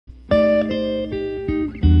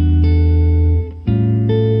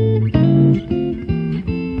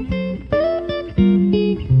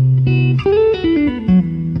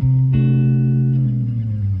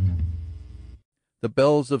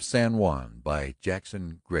Bells of San Juan by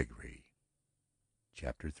Jackson Gregory.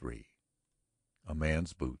 Chapter 3. A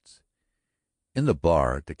Man's Boots. In the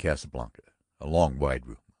bar at the Casa Blanca, a long wide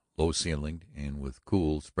room, low-ceilinged and with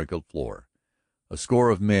cool sprinkled floor, a score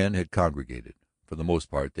of men had congregated. For the most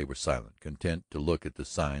part they were silent, content to look at the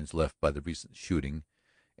signs left by the recent shooting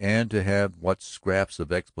and to have what scraps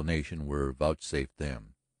of explanation were vouchsafed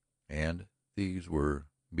them. And these were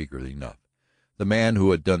meager enough. The man who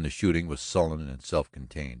had done the shooting was sullen and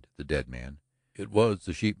self-contained. The dead man, it was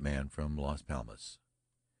the sheep man from Las Palmas,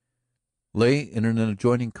 lay in an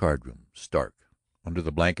adjoining card room, stark, under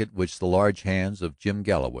the blanket which the large hands of Jim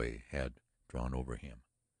Galloway had drawn over him.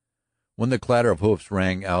 When the clatter of hoofs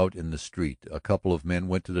rang out in the street, a couple of men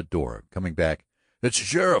went to the door. Coming back, "It's the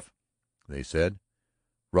sheriff," they said.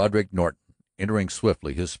 Roderick Norton, entering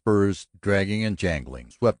swiftly, his spurs dragging and jangling,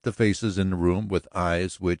 swept the faces in the room with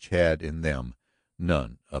eyes which had in them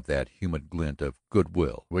none of that humid glint of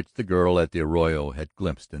good-will which the girl at the arroyo had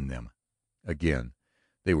glimpsed in them. Again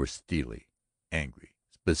they were steely, angry,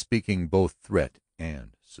 bespeaking both threat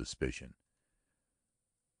and suspicion.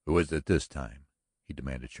 "Who is it this time?" he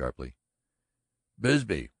demanded sharply.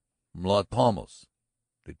 "Bisbee, from Las Palmas,"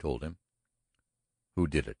 they told him. "Who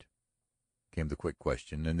did it?" came the quick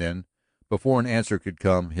question, and then, before an answer could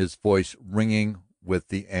come, his voice ringing with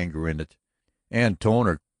the anger in it, "Antone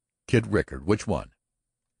or Kid Rickard, which one?"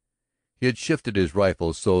 He had shifted his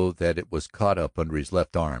rifle so that it was caught up under his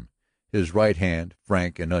left arm. His right hand,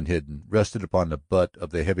 frank and unhidden, rested upon the butt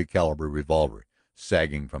of the heavy-caliber revolver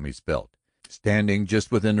sagging from his belt. Standing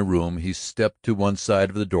just within the room, he stepped to one side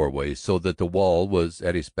of the doorway so that the wall was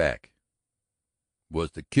at his back.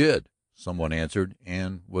 "Was the Kid," someone answered,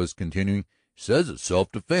 and was continuing, "Says it's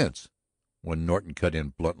self-defense," when Norton cut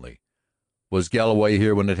in bluntly. "Was Galloway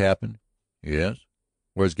here when it happened?" "Yes."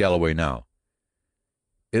 "Where's Galloway now?"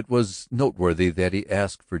 It was noteworthy that he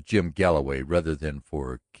asked for Jim Galloway rather than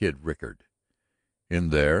for Kid Rickard. "In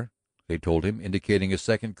there," they told him, indicating a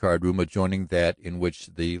second card room adjoining that in which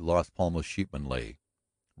the Las Palmas sheepman lay.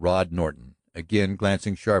 Rod Norton, again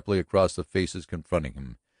glancing sharply across the faces confronting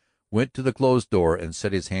him, went to the closed door and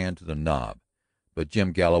set his hand to the knob. But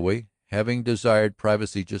Jim Galloway, having desired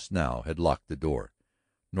privacy just now, had locked the door.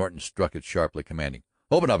 Norton struck it sharply, commanding,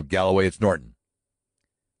 "Open up, Galloway, it's Norton."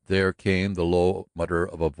 There came the low mutter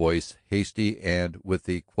of a voice, hasty and with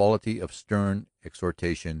the quality of stern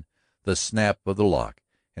exhortation, the snap of the lock,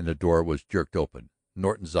 and the door was jerked open.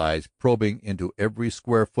 Norton's eyes, probing into every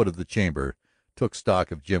square foot of the chamber, took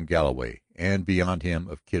stock of Jim Galloway, and beyond him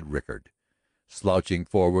of Kid Rickard, slouching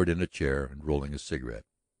forward in a chair and rolling a cigarette.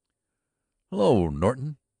 "Hello,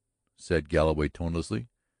 Norton," said Galloway tonelessly.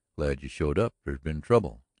 "Glad you showed up. There's been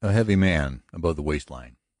trouble." A heavy man above the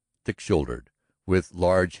waistline, thick-shouldered, with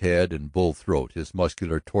large head and bull throat, his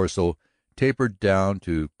muscular torso tapered down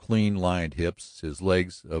to clean-lined hips, his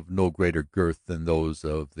legs of no greater girth than those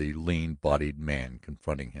of the lean-bodied man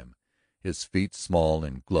confronting him, his feet small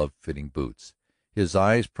in glove-fitting boots, his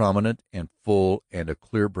eyes prominent and full and a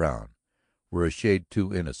clear brown, were a shade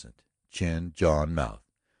too innocent. Chin, jaw, and mouth,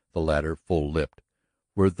 the latter full-lipped,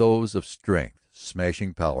 were those of strength,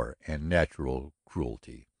 smashing power, and natural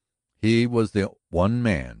cruelty. He was the one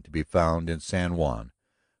man to be found in San Juan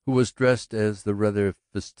who was dressed as the rather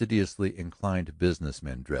fastidiously inclined business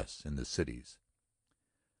men dress in the cities.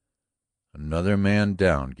 "Another man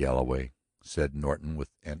down, Galloway," said Norton with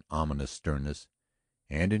an ominous sternness,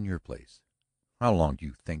 "and in your place. How long do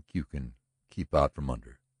you think you can keep out from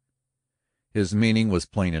under?" His meaning was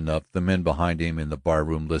plain enough. The men behind him in the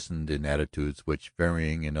barroom listened in attitudes which,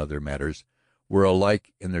 varying in other matters, were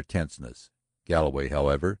alike in their tenseness. Galloway,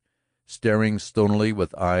 however, staring stonily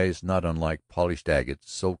with eyes not unlike polished agate,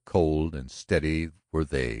 so cold and steady were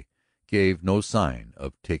they, gave no sign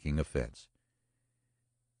of taking offense.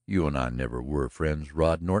 "You and I never were friends,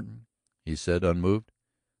 Rod Norton," he said, unmoved.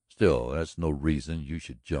 "Still, that's no reason you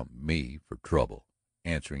should jump me for trouble.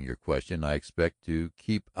 Answering your question, I expect to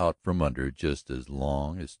keep out from under just as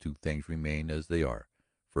long as two things remain as they are.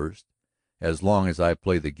 First, as long as I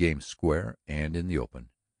play the game square and in the open.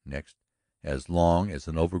 Next, as long as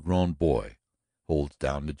an overgrown boy holds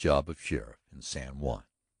down the job of sheriff in San Juan."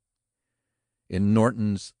 In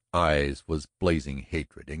Norton's eyes was blazing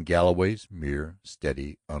hatred, in Galloway's mere,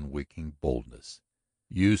 steady, unwinking boldness.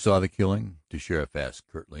 "You saw the killing?" the sheriff asked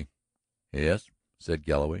curtly. "Yes," said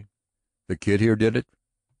Galloway. "The Kid here did it?"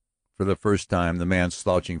 For the first time the man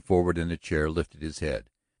slouching forward in the chair lifted his head.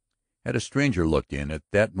 Had a stranger looked in at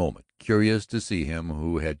that moment, curious to see him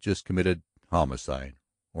who had just committed homicide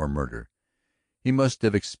or murder, he must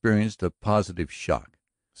have experienced a positive shock.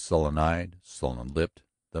 Sullen-eyed, sullen-lipped,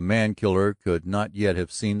 the man-killer could not yet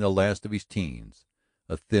have seen the last of his teens.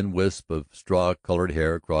 a thin wisp of straw-colored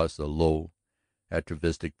hair across a low,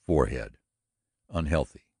 atavistic forehead,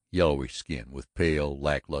 unhealthy, yellowish skin with pale,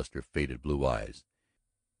 lackluster, faded blue eyes.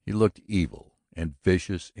 He looked evil and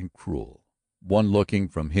vicious and cruel. One looking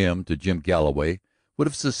from him to Jim Galloway would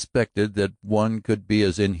have suspected that one could be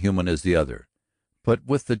as inhuman as the other, but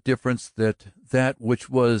with the difference that that which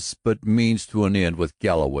was but means to an end with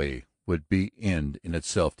Galloway would be end in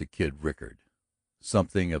itself to Kid Rickard.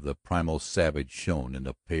 Something of the primal savage shone in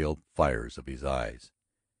the pale fires of his eyes.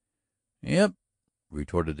 "Yep,"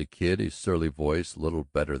 retorted the Kid, his surly voice little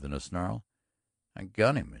better than a snarl. "I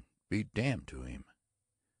got him, and be damned to him."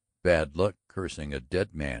 "Bad luck cursing a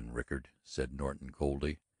dead man, Rickard," said Norton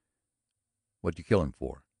coldly. "What'd you kill him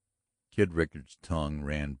for?" Kid Rickard's tongue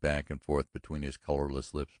ran back and forth between his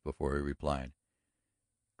colorless lips before he replied.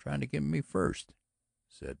 "Trying to get me first,"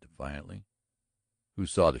 said defiantly. "Who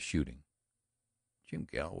saw the shooting?" "Jim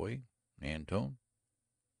Galloway and Antone."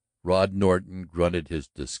 Rod Norton grunted his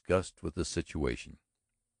disgust with the situation.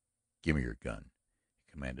 "Give me your gun,"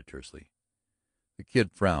 he commanded tersely. The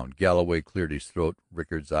Kid frowned. Galloway cleared his throat.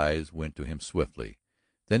 Rickard's eyes went to him swiftly.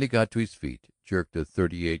 Then he got to his feet, jerked a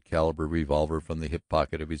 .38 caliber revolver from the hip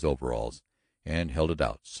pocket of his overalls, and held it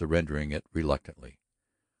out, surrendering it reluctantly.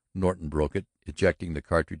 Norton broke it, ejecting the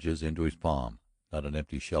cartridges into his palm, not an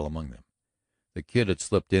empty shell among them. The Kid had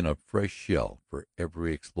slipped in a fresh shell for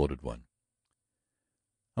every exploded one.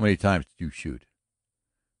 "How many times did you shoot?"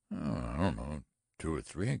 "I don't know, 2 or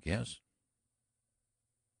 3, I guess."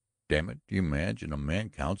 "Damn it, do you imagine a man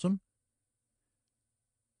counts 'em?"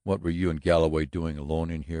 "What were you and Galloway doing alone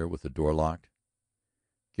in here with the door locked?"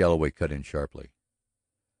 Galloway cut in sharply.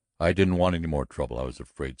 "I didn't want any more trouble. I was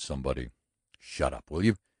afraid somebody—" "Shut up, will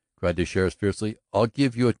you?" cried the sheriff fiercely. "I'll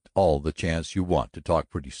give you all the chance you want to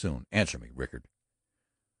talk pretty soon. Answer me, Rickard."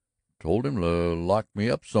 "Told him to lock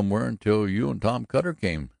me up somewhere until you and Tom Cutter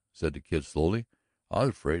came," said the Kid slowly. "I was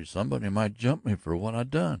afraid somebody might jump me for what I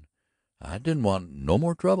done. I didn't want no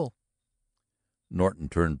more trouble." Norton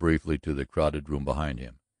turned briefly to the crowded room behind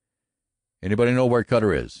him. "Anybody know where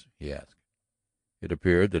Cutter is?" he asked. It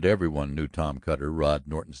appeared that everyone knew Tom Cutter, Rod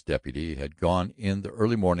Norton's deputy, had gone in the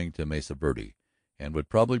early morning to Mesa Verde and would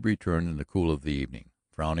probably return in the cool of the evening.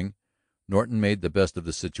 Frowning, Norton made the best of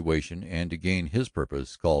the situation, and to gain his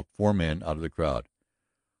purpose called 4 men out of the crowd.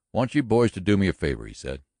 "Want you boys to do me a favor," he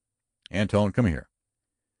said. "Antone, come here."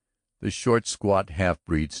 The short, squat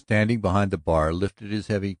half-breed standing behind the bar lifted his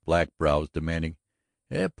heavy black brows, demanding,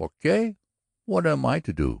 "Por qué? What am I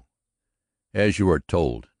to do?" "As you are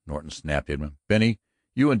told," Norton snapped at him. "Benny,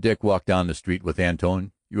 you and Dick walk down the street with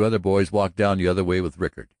Antone. You other boys walk down the other way with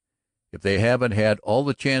Rickard. If they haven't had all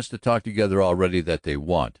the chance to talk together already that they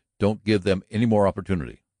want, don't give them any more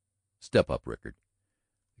opportunity. Step up, Rickard."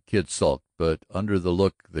 The Kid sulked, but under the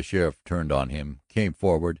look the sheriff turned on him, came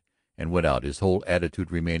forward and went out, his whole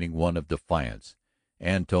attitude remaining one of defiance.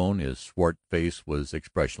 Antone, his swart face was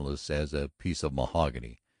expressionless as a piece of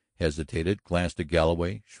mahogany, hesitated, glanced at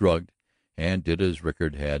Galloway, shrugged, and did as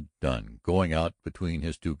Rickard had done, going out between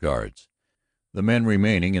his 2 guards. The men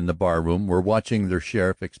remaining in the bar-room were watching their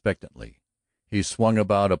sheriff expectantly. He swung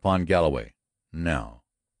about upon Galloway. "Now,"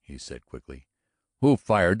 he said quickly, "who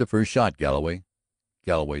fired the first shot, Galloway?"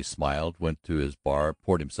 Galloway smiled, went to his bar,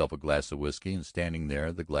 poured himself a glass of whiskey, and standing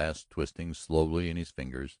there, the glass twisting slowly in his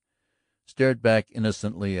fingers, stared back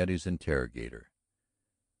innocently at his interrogator.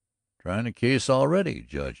 "Trying the case already,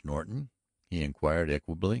 Judge Norton?" he inquired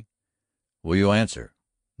equably. "Will you answer?"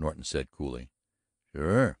 Norton said coolly.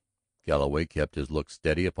 "Sure." Galloway kept his look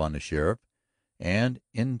steady upon the sheriff, and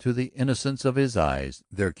into the innocence of his eyes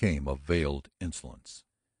there came a veiled insolence.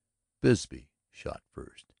 "Bisbee shot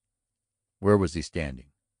first." "Where was he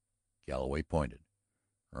standing?" Galloway pointed.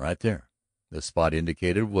 "Right there." The spot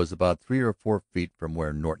indicated was about 3 or 4 feet from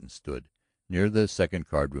where Norton stood, near the second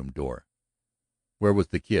card-room door. "Where was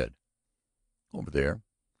the Kid?" "Over there."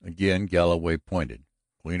 Again Galloway pointed,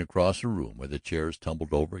 clean across the room where the chairs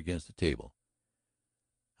tumbled over against the table.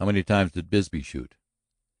 "How many times did Bisbee shoot?"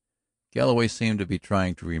 Galloway seemed to be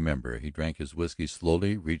trying to remember. He drank his whiskey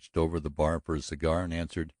slowly, reached over the bar for a cigar, and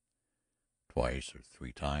answered, "Twice or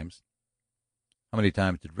 3 times." "How many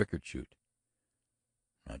times did Rickard shoot?"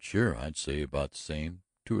 "Not sure. I'd say about the same,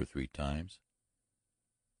 2 or 3 times."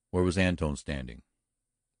 "Where was Antone standing?"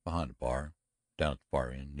 "Behind the bar, down at the far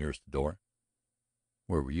end, nearest the door."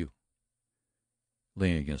 "Where were you?"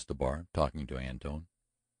 "Leaning against the bar, talking to Antone."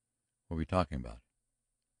 "What were you talking about?"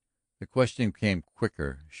 The question came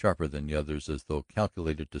quicker, sharper than the others, as though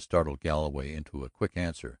calculated to startle Galloway into a quick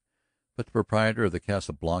answer. But the proprietor of the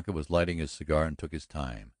Casa Blanca was lighting his cigar and took his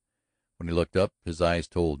time. When he looked up, his eyes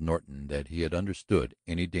told Norton that he had understood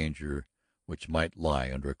any danger which might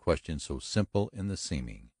lie under a question so simple in the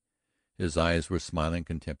seeming. His eyes were smiling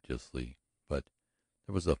contemptuously, but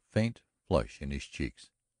there was a faint flush in his cheeks.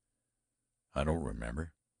 "I don't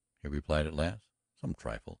remember," he replied at last. "Some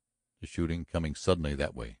trifle. The shooting coming suddenly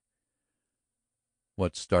that way."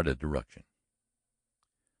 "What started the ruction?"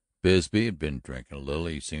 "Bisbee had been drinking a little.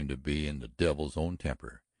 He seemed to be in the devil's own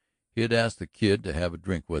temper. He had asked the Kid to have a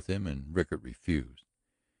drink with him, and Rickard refused.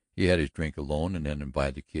 He had his drink alone and then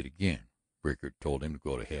invited the Kid again. Rickard told him to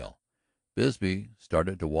go to hell. Bisbee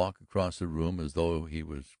started to walk across the room as though he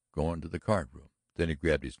was going to the card room. Then he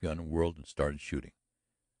grabbed his gun and whirled and started shooting.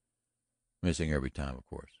 Missing every time, of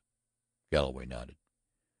course." Galloway nodded.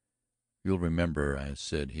 "You'll remember I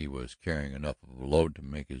said he was carrying enough of a load to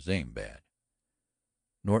make his aim bad."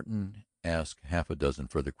 Norton asked half a dozen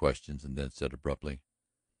further questions and then said abruptly,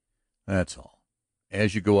 "That's all.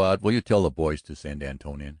 As you go out, will you tell the boys to send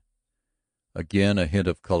Antone in?" Again a hint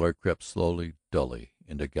of color crept slowly, dully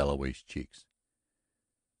into Galloway's cheeks.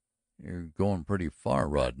 "You're going pretty far,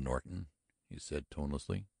 Rod Norton," he said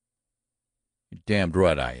tonelessly. "You're damned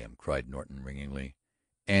right I am," cried Norton ringingly.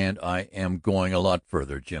 "And I am going a lot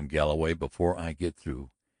further, Jim Galloway, before I get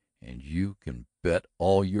through, and you can bet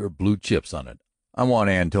all your blue chips on it. I want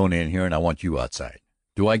Antone in here and I want you outside.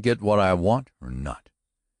 Do I get what I want or not?"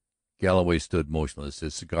 Galloway stood motionless,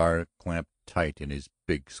 his cigar clamped tight in his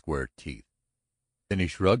big square teeth. Then he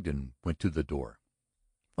shrugged and went to the door.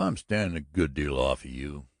 "If I'm standing a good deal off of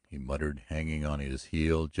you," he muttered, hanging on his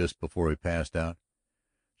heel just before he passed out,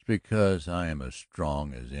 "it's because I am as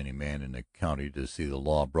strong as any man in the county to see the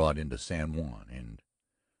law brought into San Juan," and,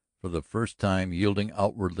 for the first time yielding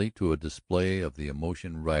outwardly to a display of the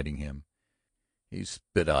emotion riding him, he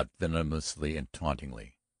spit out venomously and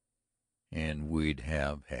tauntingly, "And we'd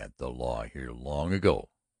have had the law here long ago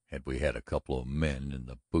had we had a couple of men in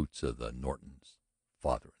the boots of the Nortons,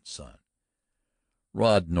 father and son."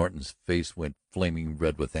 Rod Norton's face went flaming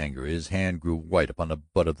red with anger. His hand grew white upon the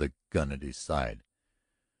butt of the gun at his side.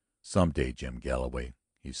 "Some day, Jim Galloway,"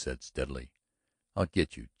 he said steadily, "I'll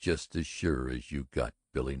get you just as sure as you got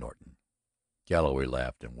Billy Norton." Galloway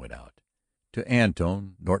laughed and went out. To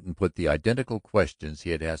Antone, Norton put the identical questions he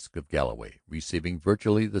had asked of Galloway, receiving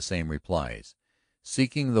virtually the same replies.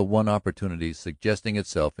 Seeking the one opportunity suggesting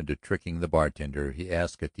itself into tricking the bartender, he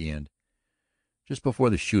asked at the end, "Just before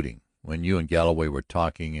the shooting, when you and Galloway were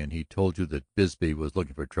talking and he told you that Bisbee was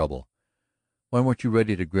looking for trouble, why weren't you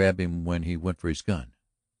ready to grab him when he went for his gun?"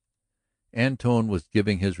 Antone was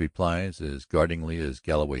giving his replies as guardingly as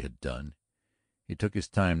Galloway had done. He took his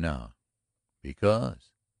time now.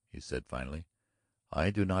 "Because," he said finally, "I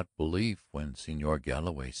do not believe when Señor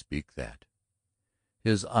Galloway speak that."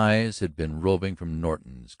 His eyes had been roving from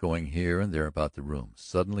Norton's, going here and there about the room.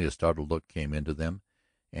 Suddenly a startled look came into them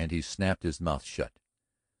and he snapped his mouth shut.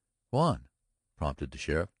 "Go on," prompted the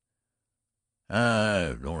sheriff.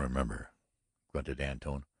 "I don't remember," grunted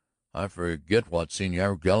Antone. "I forget what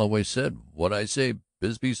Señor Galloway said. What I say,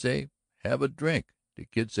 Bisbee say, have a drink. The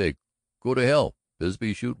Kid say, go to hell.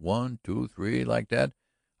 Bisbee shoot 1, 2, 3, like that.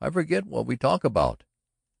 I forget what we talk about."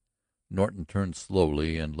 Norton turned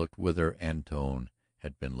slowly and looked whither Antone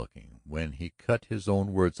had been looking. When he cut his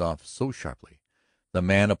own words off so sharply, the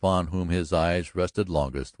man upon whom his eyes rested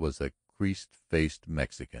longest was a creased-faced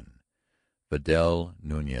Mexican, Vidal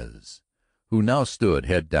Nuñez, who now stood,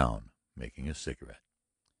 head down, making a cigarette.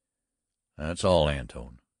 "That's all,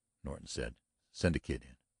 Antone," Norton said. "Send the Kid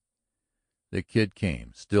in." The Kid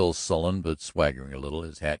came, still sullen but swaggering a little,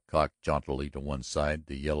 his hat cocked jauntily to one side,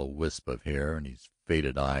 the yellow wisp of hair in his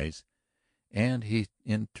faded eyes, and he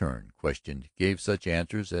in turn questioned, gave such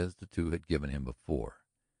answers as the two had given him before.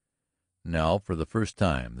 Now, for the first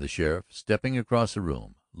time, the sheriff, stepping across the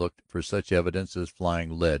room, looked for such evidence as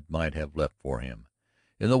flying lead might have left for him.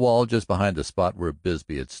 In the wall just behind the spot where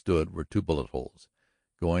Bisbee had stood were 2 bullet holes.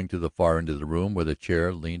 Going to the far end of the room where the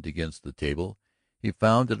chair leaned against the table, he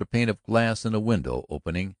found that a pane of glass in a window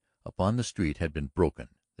opening upon the street had been broken.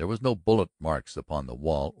 There was no bullet marks upon the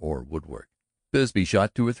wall or woodwork. "Bisbee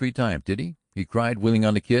shot 2 or 3 times, did he?" he cried, wheeling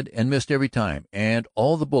on the Kid, "and missed every time, and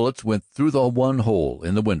all the bullets went through the one hole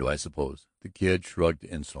in the window, I suppose?" The Kid shrugged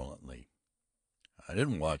insolently. "I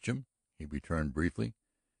didn't watch him," he returned briefly.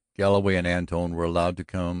 Galloway and Antone were allowed to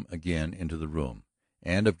come again into the room,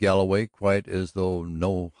 and of Galloway, quite as though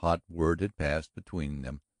no hot word had passed between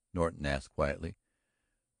them, Norton asked quietly,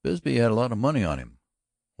 "Bisbee had a lot of money on him.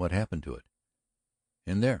 What happened to it?"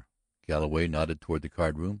 "In there." Galloway nodded toward the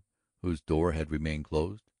card room, whose door had remained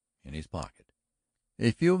closed. "In his pocket."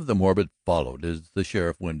 A few of the morbid followed as the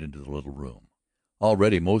sheriff went into the little room.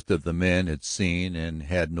 Already most of the men had seen and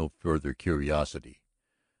had no further curiosity.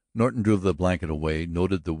 Norton drew the blanket away,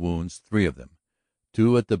 noted the wounds, 3 of them,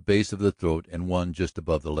 2 at the base of the throat and 1 just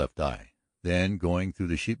above the left eye. Then, going through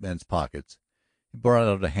the sheepman's pockets, he brought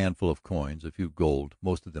out a handful of coins, a few gold,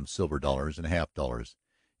 most of them silver dollars and half dollars,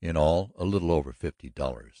 in all a little over $50.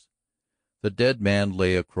 The dead man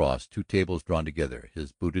lay across 2 tables drawn together,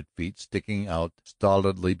 his booted feet sticking out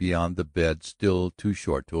stolidly beyond the bed still too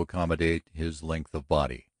short to accommodate his length of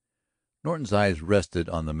body. Norton's eyes rested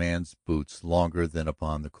on the man's boots longer than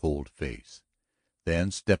upon the cold face.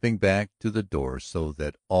 Then, stepping back to the door so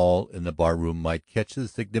that all in the barroom might catch the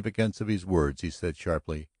significance of his words, he said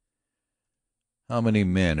sharply, "How many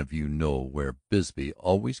men of you know where Bisbee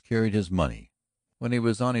always carried his money when he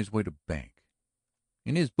was on his way to bank?"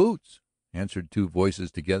 "In his boots," answered 2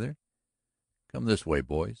 voices together. "Come this way,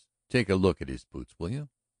 boys. Take a look at his boots, will you?"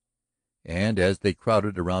 And as they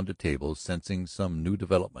crowded around the table, sensing some new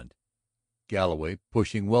development, Galloway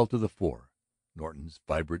pushing well to the fore, Norton's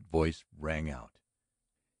vibrant voice rang out.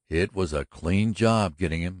 "It was a clean job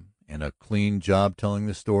getting him, and a clean job telling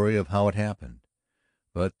the story of how it happened.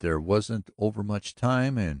 But there wasn't over much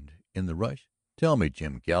time, and in the rush, tell me,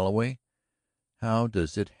 Jim Galloway, how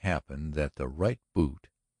does it happen that the right boot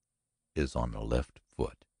is on the left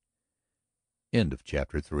foot?" End of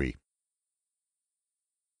chapter 3.